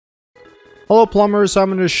Hello plumbers, I'm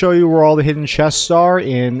going to show you where all the hidden chests are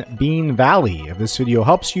in Bean Valley. If this video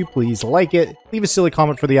helps you, please like it, leave a silly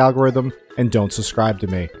comment for the algorithm, and don't subscribe to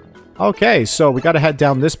me. Okay, so we got to head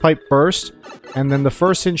down this pipe first, and then the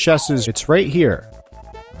first hidden chest it's right here.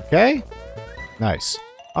 Okay? Nice.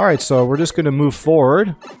 Alright, so we're just going to move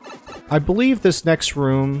forward. I believe this next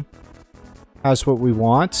room has what we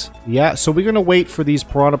want. Yeah, so we're going to wait for these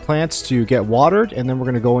piranha plants to get watered, and then we're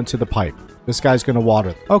going to go into the pipe. This guy's going to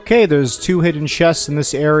water them. Okay, there's 2 hidden chests in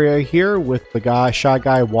this area here with the shy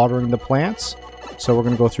guy watering the plants. So we're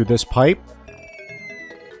going to go through this pipe.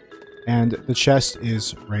 And the chest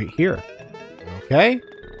is right here. Okay.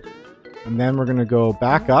 And then we're going to go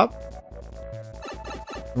back up.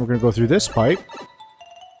 And we're going to go through this pipe.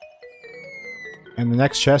 And the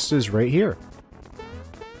next chest is right here.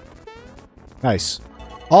 Nice.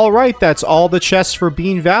 Alright, that's all the chests for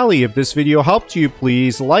Bean Valley. If this video helped you,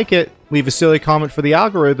 please like it, leave a silly comment for the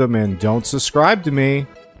algorithm, and don't subscribe to me.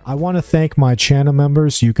 I want to thank my channel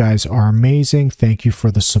members. You guys are amazing. Thank you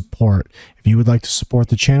for the support. If you would like to support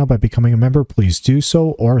the channel by becoming a member, please do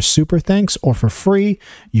so, or super thanks, or for free,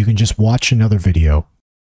 you can just watch another video.